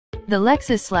The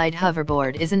Lexus Slide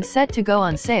Hoverboard isn't set to go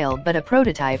on sale, but a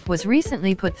prototype was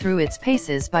recently put through its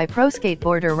paces by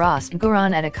pro-skateboarder Ross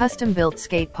Mcgouran at a custom-built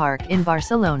skate park in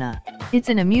Barcelona. It's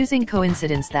an amusing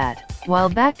coincidence that, while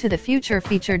Back to the Future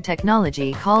featured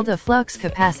technology called a flux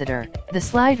capacitor, the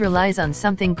slide relies on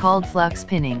something called flux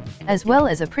pinning, as well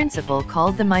as a principle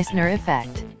called the Meissner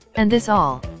effect. And this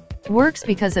all works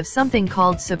because of something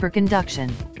called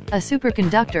superconduction. A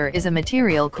superconductor is a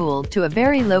material cooled to a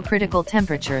very low critical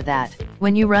temperature that,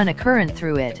 when you run a current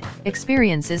through it,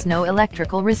 experiences no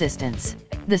electrical resistance.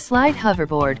 The Slide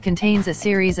Hoverboard contains a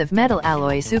series of metal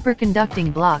alloy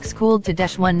superconducting blocks cooled to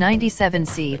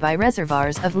 -197°C by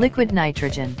reservoirs of liquid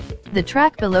nitrogen. The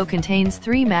track below contains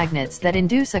 3 magnets that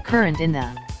induce a current in the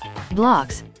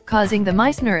blocks, causing the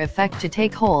Meissner effect to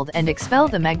take hold and expel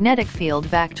the magnetic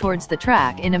field back towards the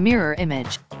track in a mirror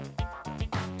image.